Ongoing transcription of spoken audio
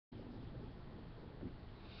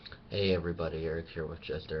Hey everybody, Eric here with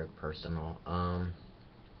Just Eric Personal.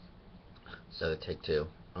 So take two.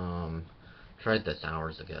 Um, Tried this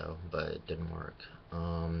hours ago, but it didn't work.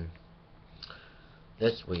 Um,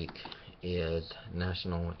 this week is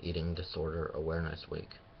National Eating Disorder Awareness Week.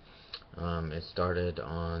 It started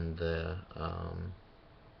on the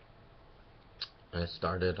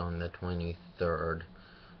 23rd.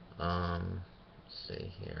 Let's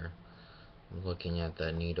see here. I'm looking at the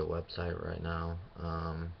NEDA website right now.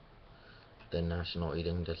 The National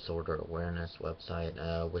Eating Disorder Awareness website,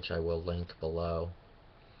 which I will link below.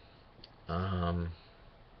 Um,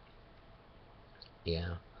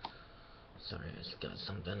 yeah. Sorry, I just got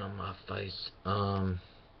something on my face.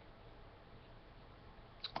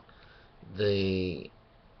 The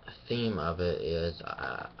theme of it is,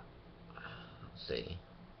 let's see.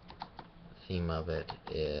 The theme of it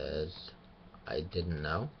is, I didn't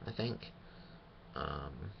know, I think.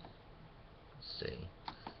 Um, let's see.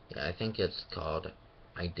 Yeah, I think it's called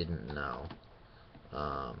I Didn't Know.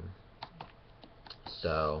 Um,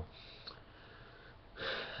 so,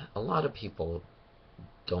 a lot of people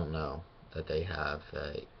don't know that they have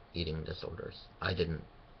eating disorders. I didn't.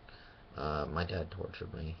 My dad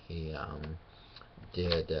tortured me. He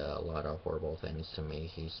did a lot of horrible things to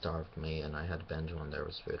me. He starved me, and I had to binge when there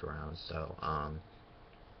was food around. So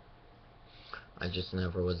I just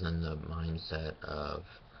never was in the mindset of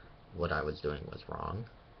what I was doing was wrong,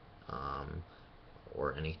 um,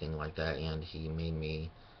 or anything like that. And he made me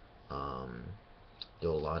um, do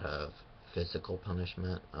a lot of physical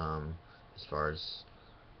punishment, as far as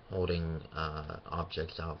holding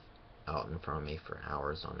objects out in front of me for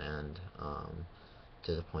hours on end,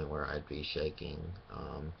 to the point where I'd be shaking.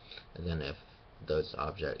 And then if those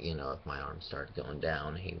objects, if my arms started going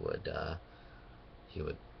down, he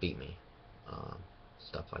would beat me, um,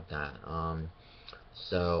 stuff like that.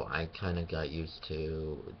 So I kind of got used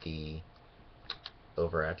to the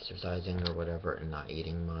over exercising or whatever and not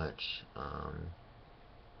eating much.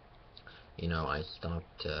 I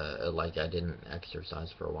stopped, like, I didn't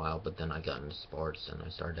exercise for a while, but then I got into sports and I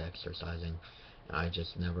started exercising. And I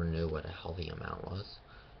just never knew what a healthy amount was.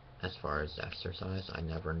 As far as exercise, I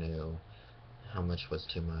never knew how much was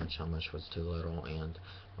too much, how much was too little, and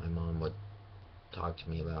my mom would talk to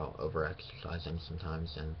me about over exercising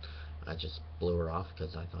sometimes, and I just blew her off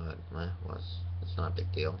because I thought, well, it's not a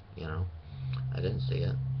big deal. I didn't see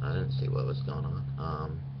it. I didn't see what was going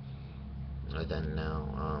on. I then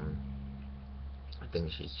now, I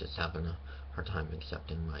think she's just having a hard time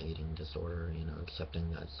accepting my eating disorder,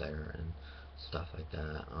 accepting that it's there and stuff like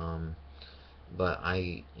that. But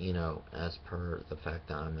as per the fact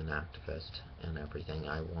that I'm an activist and everything,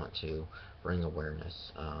 I want to bring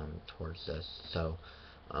awareness towards this. So,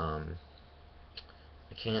 um,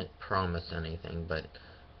 I can't promise anything, but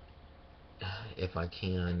if I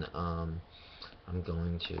can, I'm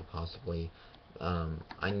going to possibly.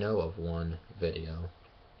 I know of one video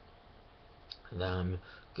that I'm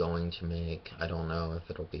going to make. I don't know if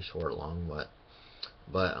it'll be short, long, but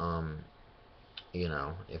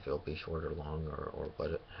if it'll be short or long, or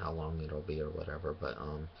how long it'll be or whatever. But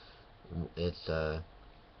it's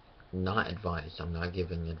not advice. I'm not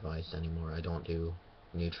giving advice anymore. I don't do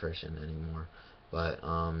nutrition anymore. But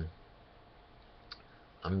I'm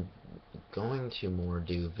going to more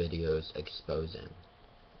do videos exposing.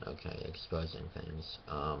 Okay, exposing things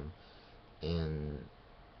in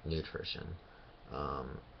nutrition.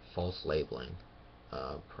 Um, False labeling.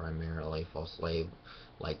 Primarily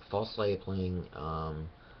like false labeling,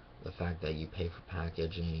 the fact that you pay for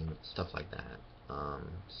packaging, stuff like that.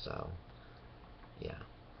 So yeah.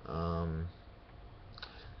 Um,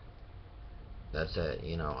 that's it.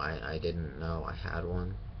 I didn't know I had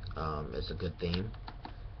one. It's a good theme.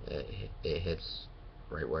 It hits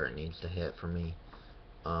right where it needs to hit for me.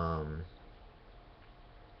 Um,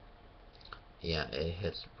 yeah, it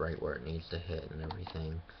hits right where it needs to hit and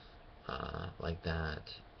everything, like that.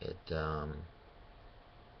 It da,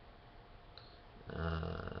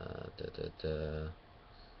 da, da.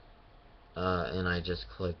 And I just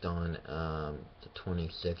clicked on the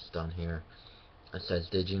 26th on here. It says,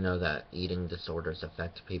 did you know that eating disorders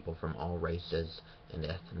affect people from all races and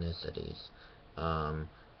ethnicities? Um,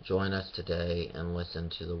 Join us today and listen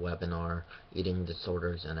to the webinar, Eating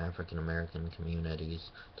Disorders in African American Communities,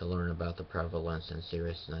 to learn about the prevalence and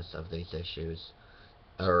seriousness of these issues,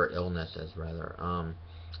 or illnesses, rather.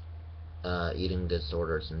 Eating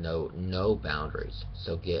disorders know no boundaries,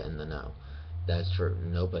 so get in the know. That's true.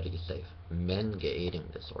 Nobody's safe. Men get eating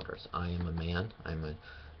disorders. I am a man. I'm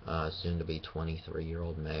a soon to be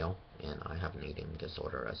 23-year-old male, and I have an eating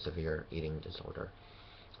disorder, a severe eating disorder.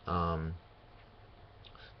 Um,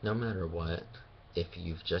 no matter what, if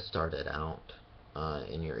you've just started out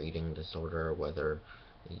in your eating disorder, whether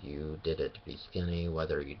you did it to be skinny,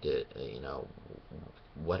 whether you did,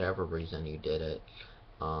 whatever reason you did it,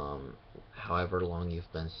 um, however long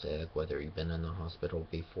you've been sick, whether you've been in the hospital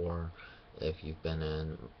before, if you've been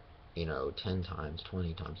in, 10 times,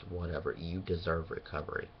 20 times, whatever, you deserve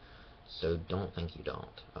recovery. So don't think you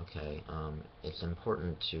don't, okay? It's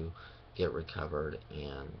important to get recovered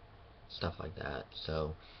and stuff like that.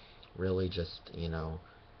 So really just,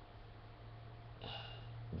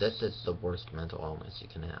 this is the worst mental illness you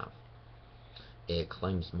can have. It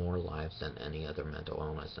claims more lives than any other mental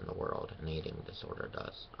illness in the world, an eating disorder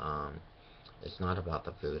does. It's not about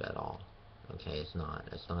the food at all. Okay, it's not.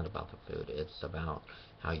 It's not about the food. It's about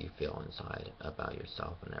how you feel inside, about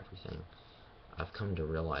yourself and everything. I've come to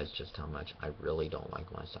realize just how much I really don't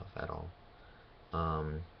like myself at all.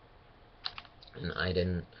 Um, and I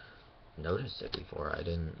didn't notice it before. I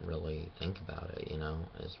didn't really think about it,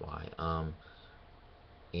 is why.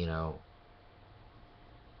 You know,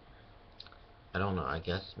 I don't know. I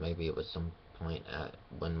guess maybe it was some point at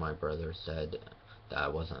when my brother said that I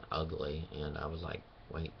wasn't ugly, and I was like,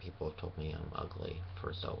 wait, people have told me I'm ugly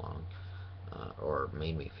for so long, or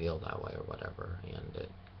made me feel that way or whatever, and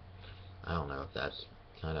I don't know if that's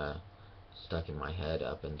kind of stuck in my head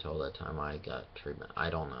up until the time I got treatment. I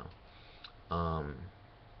don't know.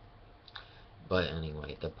 But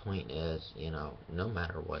anyway, the point is, no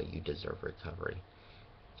matter what, you deserve recovery.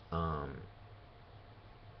 Um,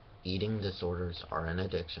 Eating disorders are an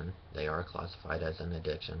addiction. They are classified as an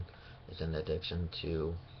addiction. It's an addiction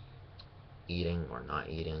to eating or not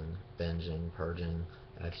eating, binging, purging,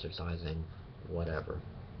 exercising, whatever.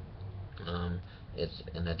 Um, it's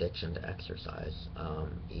an addiction to exercise.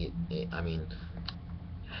 I mean,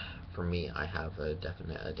 for me, I have a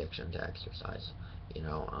definite addiction to exercise. You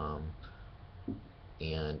know, um,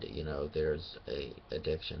 and there's a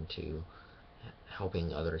addiction to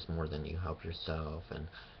helping others more than you help yourself, and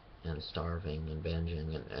starving and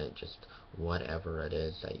binging and just whatever it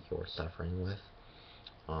is that you're suffering with.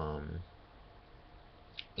 Um,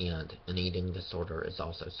 and an eating disorder is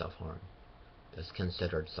also self-harm. It's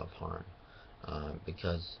considered self-harm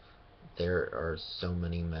because there are so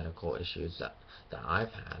many medical issues that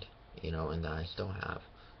I've had, and that I still have,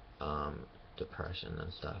 depression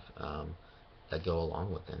and stuff, that go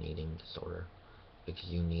along with an eating disorder, because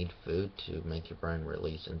you need food to make your brain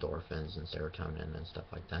release endorphins and serotonin and stuff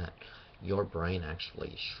like that. Your brain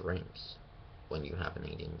actually shrinks when you have an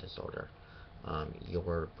eating disorder.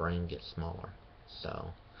 Your brain gets smaller.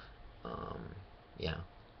 So, um, yeah.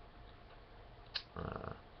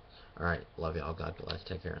 Uh, Alright, love y'all. God bless.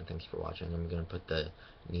 Take care, and thanks for watching. I'm going to put the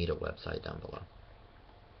NIDA website down below.